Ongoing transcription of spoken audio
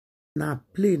Na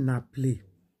play, na play.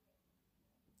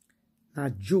 Na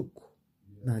joke,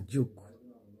 na joke.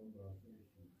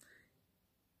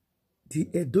 The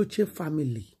Eudochie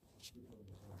family,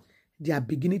 they are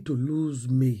beginning to lose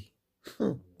me.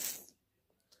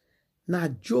 Na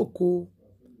joke, oh,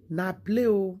 na play,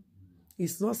 oh.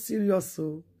 It's not serious,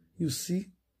 oh. You see?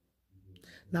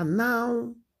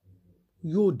 Now,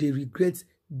 you they regret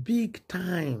big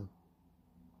time.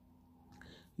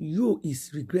 You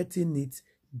is regretting it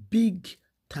big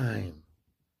time.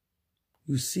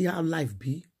 You see how life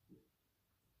be?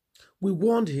 We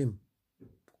warned him.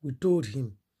 We told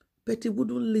him. But he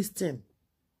wouldn't listen.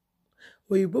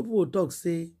 When people will talk,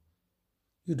 say,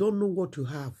 you don't know what you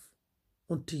have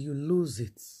until you lose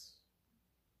it.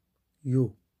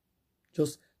 You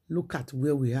just look at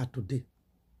where we are today.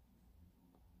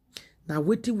 Now,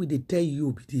 waiting will they tell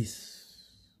you this.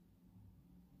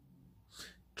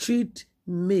 Treat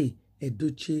me,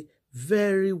 Eudochie,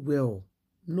 very well.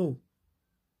 No.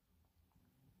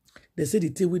 They say the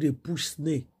thing where they push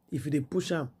snake. If they push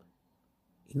them,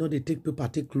 you know, they take paper,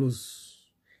 take clothes.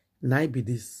 Now be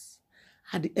this.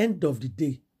 At the end of the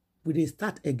day, we they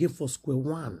start again for square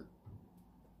one.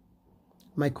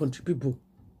 My country people.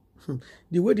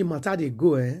 The way the matter they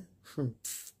go,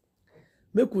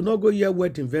 Make we not go here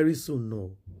wedding very soon,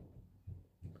 no.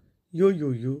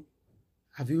 Yo.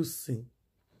 Have you seen?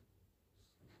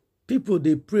 People,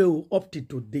 they pray up to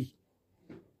today.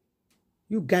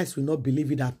 You guys will not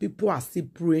believe it that people are still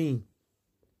praying.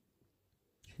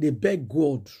 They beg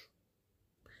God,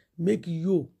 make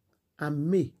you and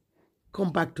me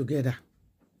come back together.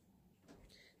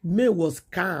 May was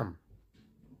calm.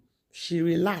 She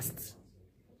relaxed.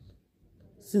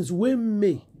 Since when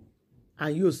May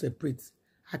and you separate,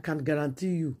 I can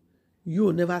guarantee you, you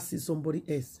will never see somebody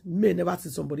else. May never see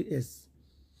somebody else.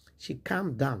 She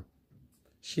calmed down.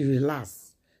 She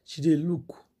relaxed. She did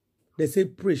look. They say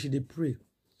pray, she did pray.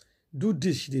 Do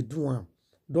this, she did do.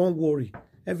 Don't worry.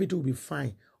 Everything will be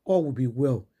fine. All will be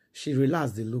well. She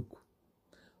relaxed the look.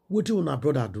 What will my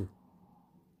brother do?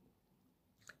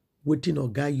 What did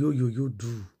Oga yo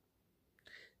do?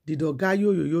 Did Oga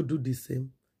yo do the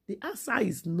same? The answer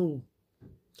is no.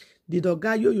 Did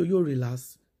Oga yo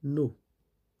relax? No.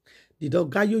 Did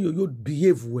Oga yo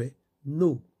behave well?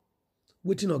 No.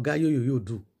 What did Oga yo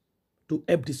do to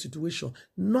help the situation?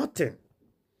 Nothing.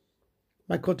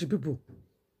 My country people,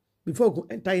 before I go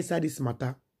enter inside this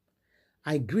matter,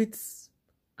 I greet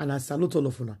and I salute all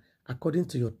of you according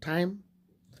to your time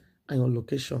and your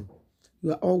location.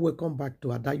 You are all welcome back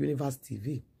to Ada Universe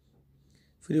TV.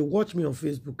 If you watch me on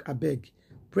Facebook, I beg,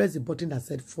 press the button that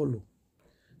said follow.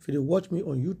 If you watch me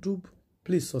on YouTube,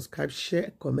 please subscribe,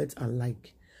 share, comment, and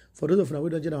like. For those of you who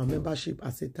don't join our membership,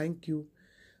 I say thank you.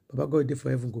 Baba God day for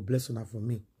heaven, go bless you for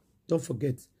me. Don't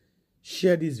forget,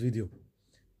 share this video.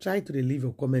 Try to leave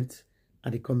your comment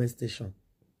at the comment section.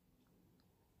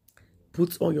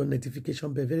 Put on your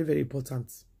notification bell, very, very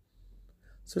important.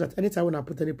 So that anytime when I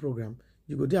put any program,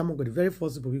 you go there among the very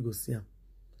first people we go see them.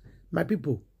 My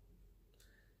people,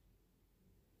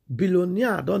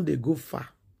 Billionaire don't they go far.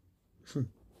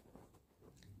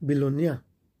 Billionaire,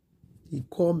 he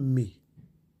called me.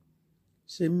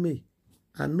 Say me,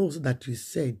 I know that you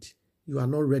said you are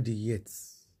not ready yet.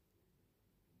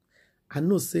 I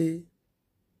know say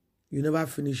you never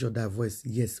finish your divorce.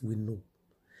 Yes, we know.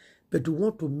 But we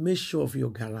want to make sure of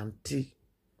your guarantee.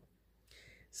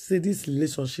 Say this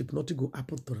relationship not to go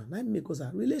happen to her. Not because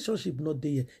our relationship not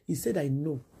there. He said, I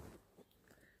know.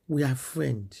 We are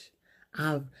friends.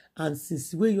 And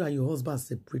since when you and your husband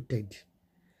separated,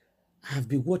 I have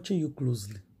been watching you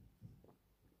closely.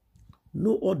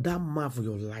 No other man for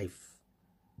your life.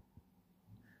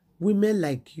 Women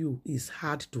like you is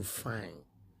hard to find.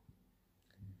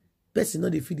 Person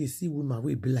not if they see woman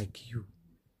will be like you.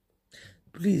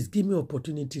 Please give me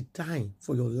opportunity, time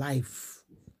for your life.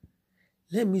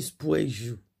 Let me spoil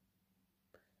you.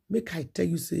 Make I tell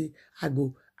you, say, I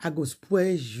go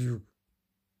spoil you.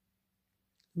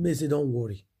 May say, don't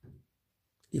worry.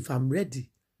 If I'm ready,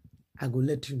 I go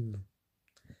let you know.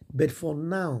 But for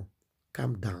now,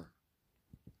 calm down.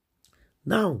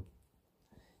 Now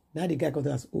the guy comes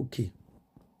and says, okay.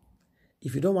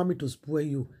 If you don't want me to spoil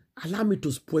you, allow me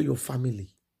to spoil your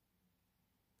family.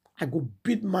 I go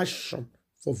build mansion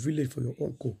for village for your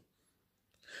uncle.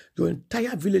 Your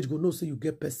entire village go know say you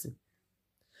get person.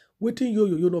 Waiting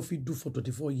you not fit do for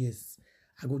 24 years.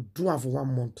 I go do it for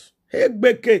 1 month. Hey,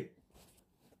 Beke.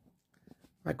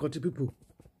 My country people.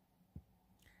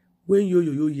 When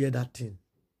you hear that thing,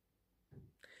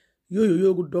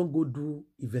 you don't go do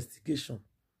investigation.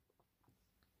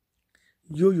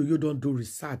 You don't do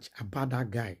research about that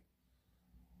guy.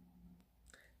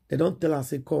 They don't tell her,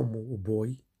 say, come, oh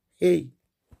boy. Hey,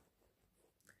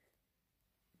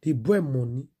 the boy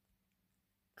money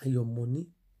and your money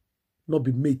not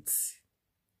be mates.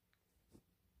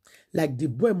 Like the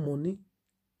boy money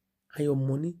and your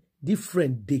money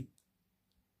different day.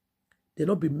 They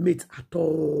not be mates at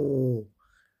all.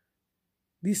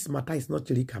 This matter is not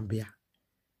really can bear.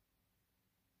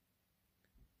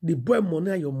 The boy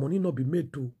money and your money not be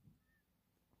made too.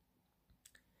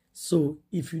 So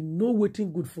if you know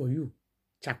waiting good for you,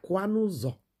 chakwano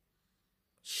zo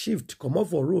shift come off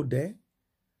for road there.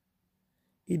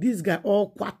 If this guy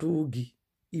all kwatogi,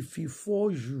 if he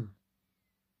for you,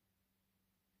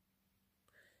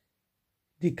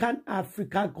 the kind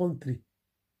African country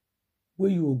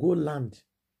where you will go land,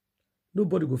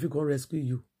 nobody go fit come rescue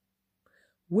you.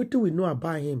 Wait till we know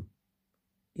about him.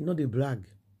 He not the brag.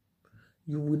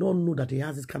 You will not know that he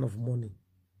has this kind of money.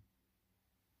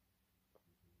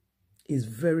 He's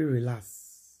very relaxed.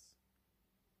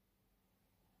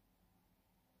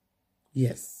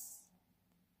 Yes.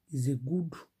 He's a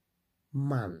good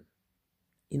man.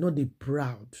 He not the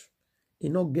proud. He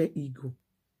not get ego.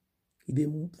 He dey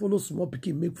follow small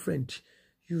pikin make friend.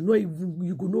 You know even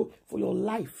you go know for your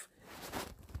life.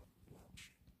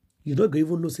 You don't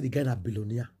even know say the guy that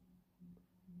billionaire.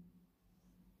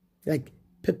 Like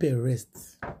Pepe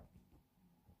rest.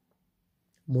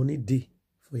 Money day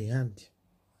for your hand.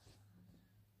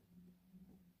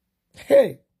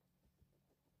 Hey.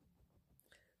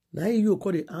 Now you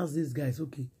call the ask these guys,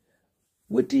 okay.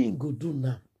 What do you go do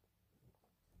now?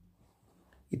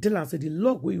 He tell us, say the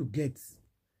luck where you get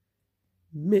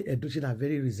may Eudochie a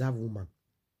very reserved woman.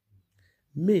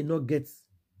 May not get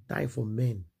time for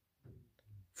men.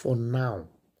 For now.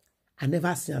 I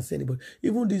never see her say anybody.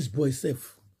 Even this boy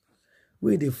self,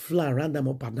 where they fly around them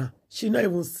up and down, she not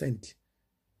even sent.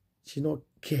 She not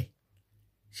care.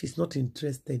 She's not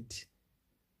interested.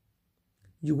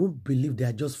 You won't believe they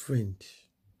are just friends.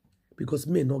 Because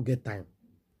men not get time.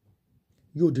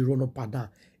 You they run up and down.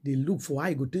 They look for how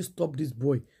you go to stop this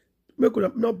boy. Make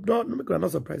it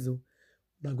not surprised though.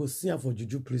 Now go see her for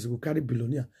juju place. Go carry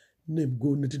billionaire. Name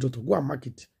go native daughter. Go and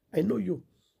market. I know you.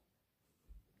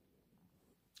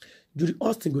 Judy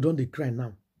Austin go down they cry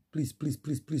now. Please, please,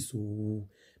 please, please. Oh,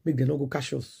 make them not go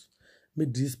cash us.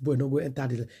 Make this boy not go enter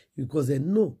the life. Because they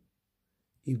know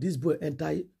if this boy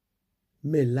enter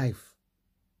male life,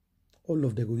 all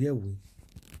of them go here we.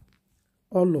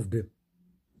 All of them.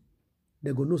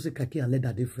 They go know say kaki and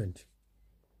leather different.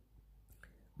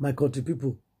 My country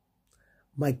people,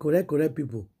 my correct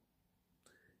people,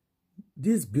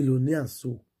 this billionaire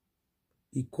so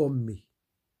he come me.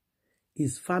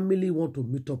 His family want to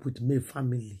meet up with my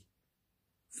family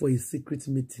for a secret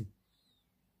meeting.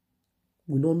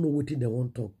 We don't know what they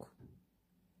want to talk.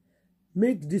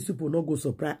 Make these people not go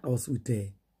surprise us with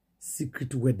a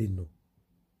secret wedding.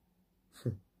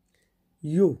 No.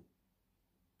 Yo,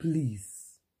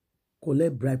 please,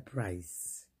 collect bride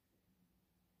price.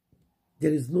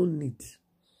 There is no need.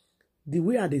 The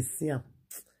way I dey see am,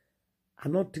 I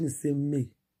not think say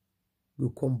me will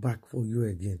come back for you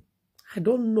again. I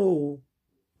don't know.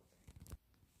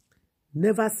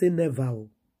 Never say never.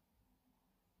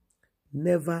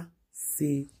 Never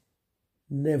say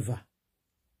never.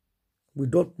 We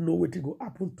don't know what will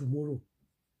happen tomorrow.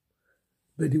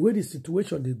 But the way the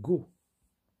situation they go,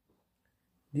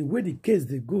 the way the case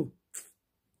they go,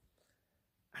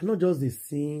 I not just they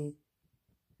see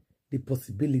the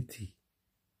possibility.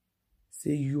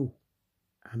 Say you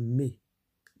and me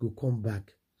go come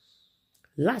back.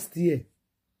 Last year,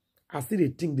 I still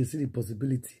think they see the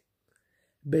possibility.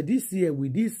 But this year,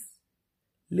 with this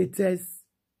latest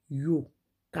you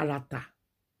character,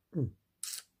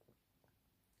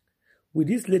 with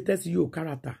this latest you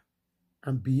character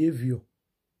and behavior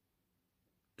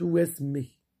towards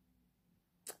me,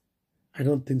 I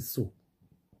don't think so.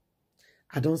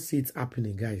 I don't see it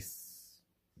happening, guys.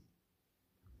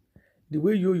 The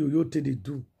way you they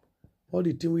do, all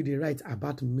the things they write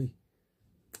about me,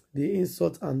 the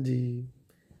insult and the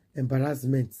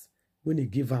embarrassment when they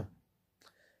give them,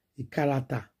 the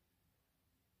character,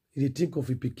 they think of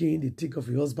a picking, they think of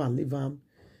a husband, leave them,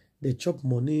 they chop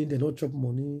money, they don't chop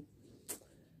money.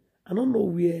 I don't know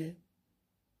where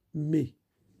me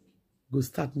go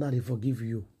start now, they forgive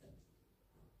you.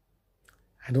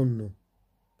 I don't know.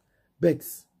 But,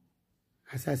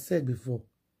 as I said before,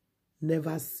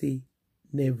 never say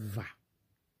never.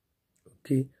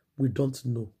 Okay? We don't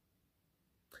know.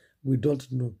 We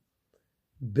don't know.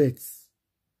 But,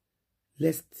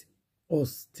 let's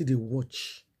us till they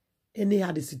watch.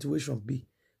 Anyhow the situation be.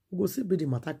 We go see be the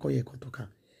matter call ye kotoka.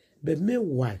 But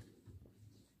meanwhile,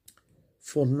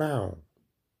 for now,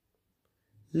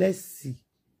 let's see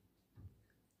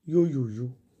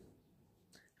yo.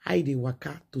 How they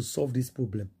waka to solve this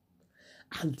problem.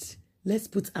 And let's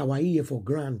put our ear for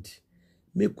ground.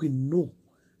 Make we know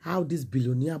how this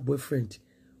billionaire boyfriend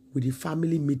with the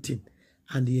family meeting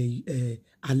and the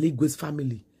Aligwe's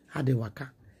family, how they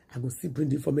waka. I go see bring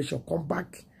the information. Come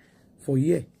back for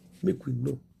here. Make we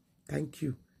know. Thank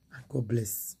you. And God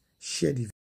bless. Share the